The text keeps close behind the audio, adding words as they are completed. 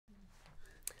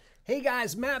Hey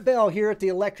guys, Matt Bell here at the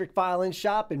Electric Violin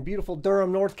Shop in beautiful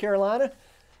Durham, North Carolina.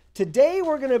 Today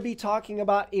we're going to be talking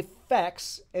about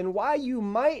effects and why you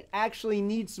might actually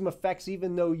need some effects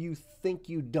even though you think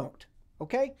you don't,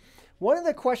 okay? One of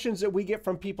the questions that we get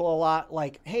from people a lot,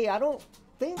 like, hey, I don't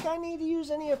think I need to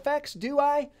use any effects, do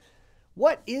I?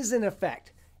 What is an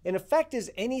effect? An effect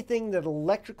is anything that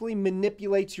electrically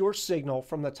manipulates your signal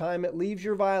from the time it leaves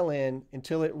your violin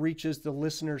until it reaches the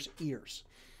listener's ears.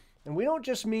 And we don't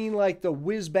just mean like the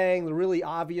whiz-bang, the really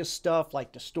obvious stuff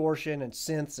like distortion and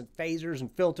synths and phasers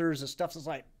and filters and stuff that's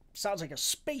like, sounds like a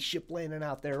spaceship landing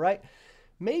out there, right?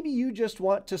 Maybe you just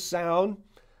want to sound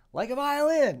like a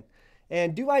violin.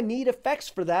 And do I need effects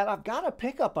for that? I've got a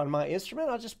pickup on my instrument.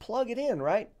 I'll just plug it in,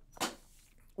 right?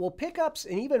 Well, pickups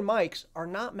and even mics are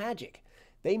not magic.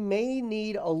 They may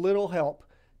need a little help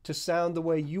to sound the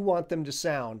way you want them to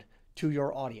sound to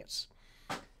your audience.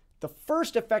 The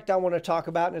first effect I want to talk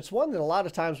about, and it's one that a lot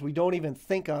of times we don't even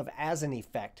think of as an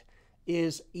effect,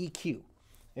 is EQ.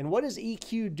 And what does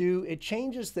EQ do? It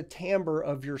changes the timbre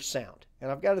of your sound.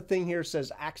 And I've got a thing here that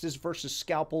says axes versus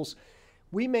scalpels.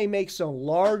 We may make some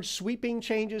large sweeping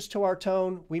changes to our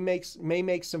tone. We may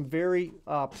make some very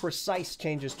precise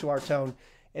changes to our tone.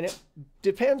 And it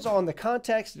depends on the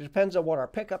context. It depends on what our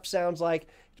pickup sounds like.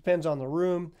 It depends on the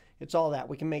room. It's all that.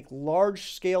 We can make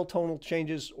large scale tonal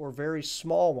changes or very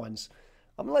small ones.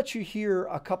 I'm going to let you hear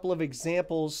a couple of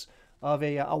examples of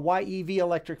a YEV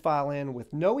electric violin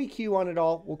with no EQ on it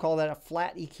all. We'll call that a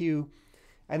flat EQ.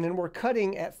 And then we're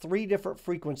cutting at 3 different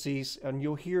frequencies, and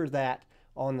you'll hear that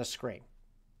on the screen.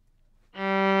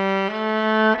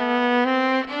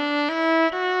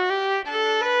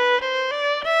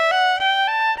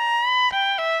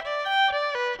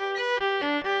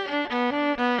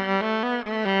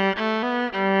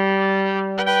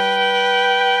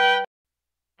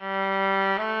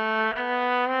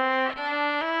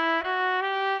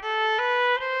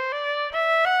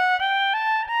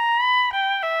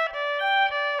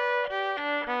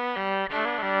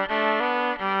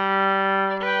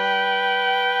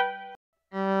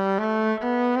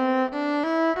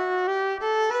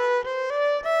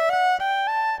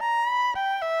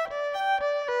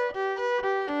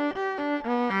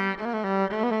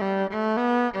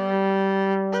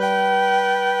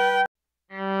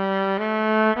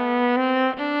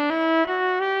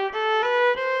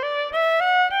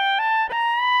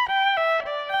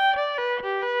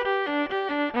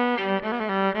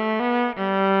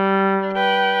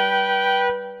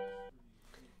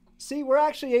 See, we're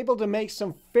actually able to make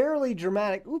some fairly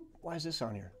dramatic, why is this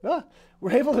on here?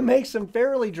 We're able to make some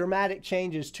fairly dramatic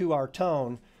changes to our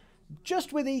tone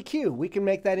just with EQ. We can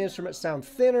make that instrument sound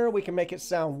thinner, we can make it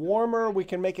sound warmer, we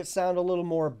can make it sound a little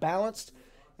more balanced.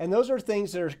 And those are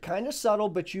things that are kind of subtle,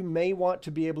 but you may want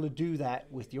to be able to do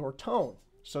that with your tone.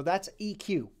 So that's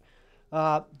EQ.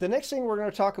 The next thing we're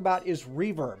going to talk about is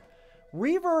reverb.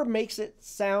 Reverb makes it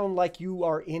sound like you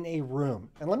are in a room.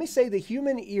 And let me say the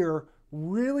human ear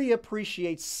really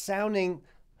appreciates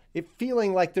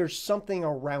feeling like there's something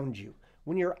around you.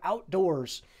 When you're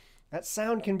outdoors, that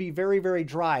sound can be very, very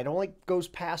dry. It only goes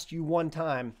past you one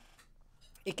time.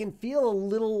 It can feel a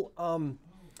little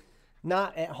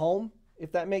not at home,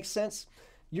 if that makes sense.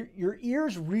 Your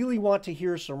ears really want to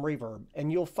hear some reverb,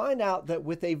 and you'll find out that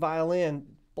with a violin,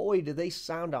 boy, do they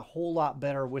sound a whole lot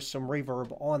better with some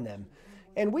reverb on them.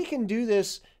 And we can do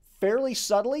this fairly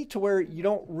subtly to where you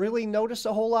don't really notice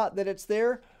a whole lot that it's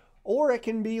there, or it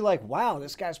can be like, wow,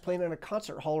 this guy's playing in a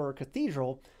concert hall or a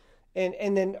cathedral,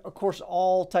 and then of course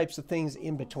all types of things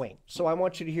in between. So I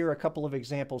want you to hear a couple of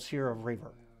examples here of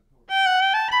reverb.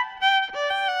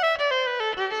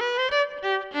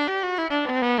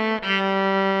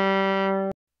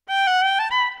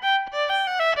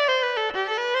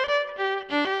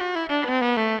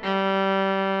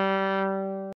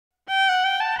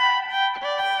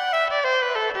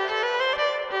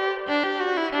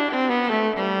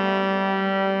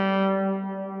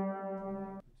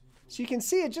 So you can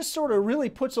see it just sort of really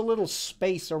puts a little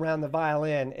space around the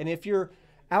violin. And if you're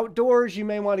outdoors, you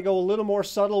may want to go a little more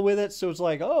subtle with it. So it's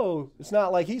like, oh, it's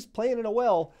not like he's playing in a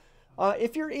well.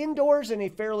 If you're indoors in a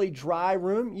fairly dry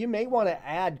room, you may want to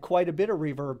add quite a bit of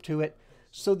reverb to it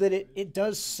so that it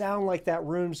does sound like that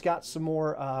room's got some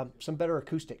better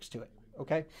acoustics to it,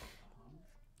 okay?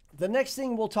 The next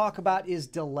thing we'll talk about is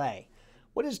delay.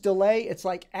 What is delay? It's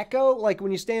like echo, like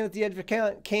when you stand at the edge of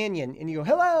a canyon and you go,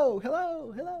 hello,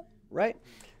 hello, hello, right?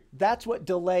 That's what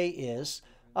delay is.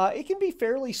 It can be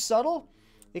fairly subtle.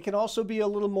 It can also be a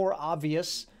little more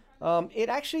obvious. It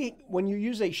actually, when you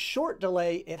use a short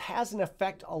delay, it has an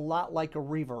effect a lot like a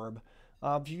reverb.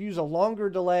 If you use a longer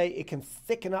delay, it can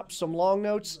thicken up some long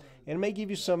notes, and it may give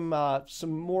you some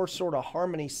more sort of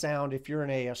harmony sound if you're in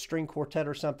a string quartet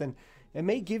or something. It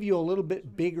may give you a little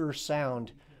bit bigger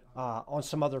sound on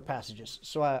some other passages.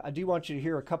 So I do want you to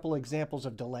hear a couple examples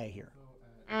of delay here.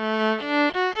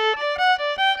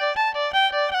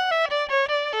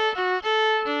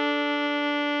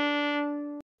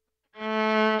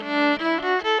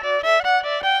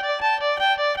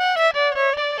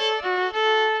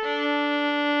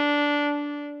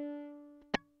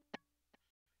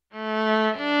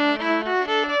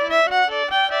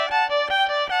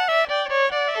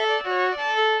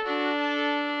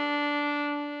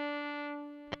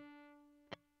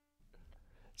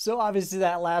 So obviously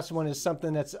that last one is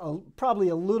something that's probably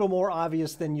a little more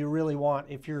obvious than you really want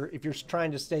if you're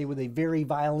trying to stay with a very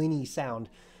violin-y sound.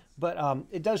 But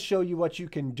it does show you what you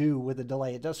can do with a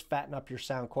delay. It does fatten up your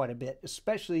sound quite a bit,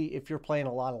 especially if you're playing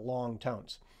a lot of long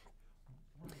tones.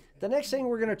 The next thing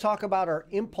we're going to talk about are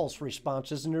impulse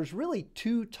responses, and there's really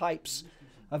two types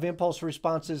of impulse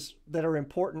responses that are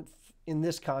important in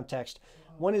this context.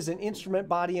 One is an instrument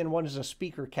body and one is a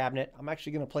speaker cabinet. I'm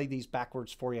actually going to play these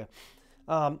backwards for you.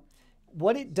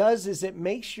 What it does is it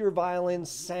makes your violin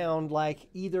sound like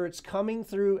either it's coming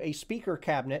through a speaker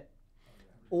cabinet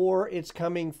or it's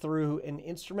coming through an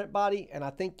instrument body, and I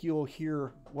think you'll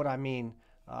hear what I mean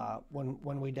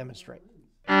when we demonstrate.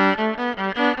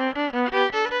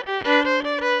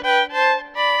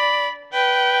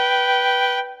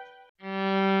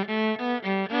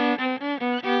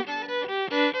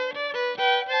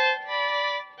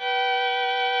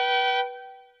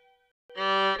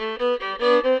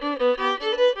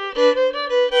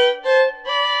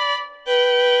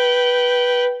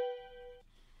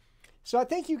 So I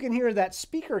think you can hear that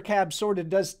speaker cab sort of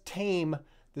does tame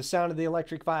the sound of the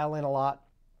electric violin a lot.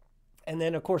 And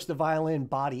then, of course, the violin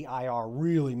body IR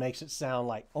really makes it sound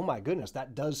like, oh my goodness,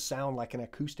 that does sound like an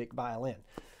acoustic violin.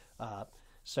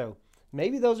 So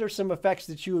maybe those are some effects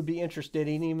that you would be interested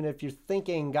in, even if you're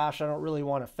thinking, gosh, I don't really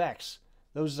want effects.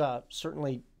 Those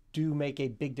certainly do make a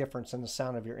big difference in the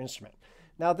sound of your instrument.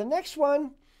 Now, the next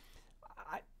one,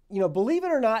 believe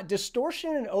it or not,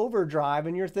 distortion and overdrive,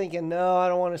 and you're thinking, no, I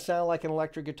don't want to sound like an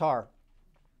electric guitar.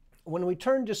 When we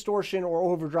turn distortion or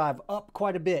overdrive up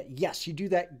quite a bit, yes, you do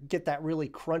that, get that really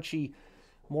crunchy,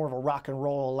 more of a rock and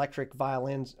roll electric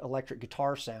violins, electric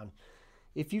guitar sound.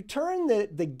 If you turn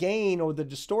the gain or the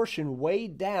distortion way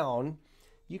down,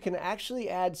 you can actually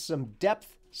add some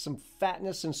depth, some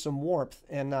fatness, and some warmth.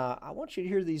 And I want you to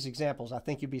hear these examples. I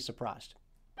think you'd be surprised.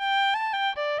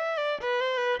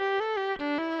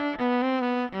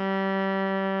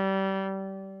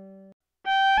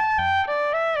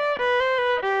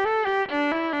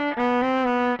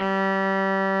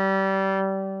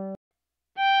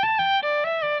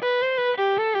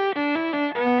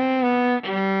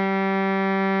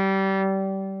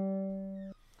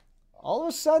 All of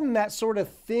a sudden, that sort of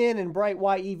thin and bright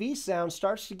YEV sound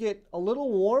starts to get a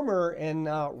little warmer and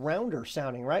rounder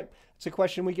sounding, right? It's a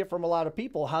question we get from a lot of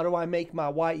people. How do I make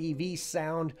my YEV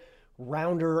sound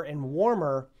rounder and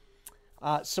warmer?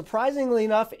 Surprisingly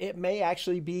enough, it may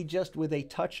actually be just with a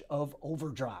touch of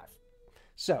overdrive.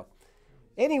 So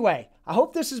anyway, I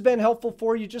hope this has been helpful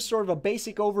for you. Just sort of a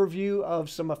basic overview of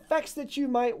some effects that you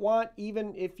might want,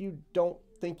 even if you don't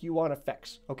think you want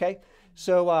effects, okay?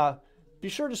 So be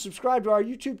sure to subscribe to our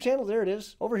YouTube channel. There it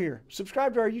is, over here.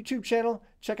 Subscribe to our YouTube channel.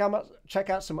 Check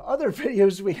out some other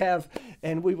videos we have,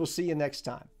 and we will see you next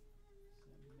time.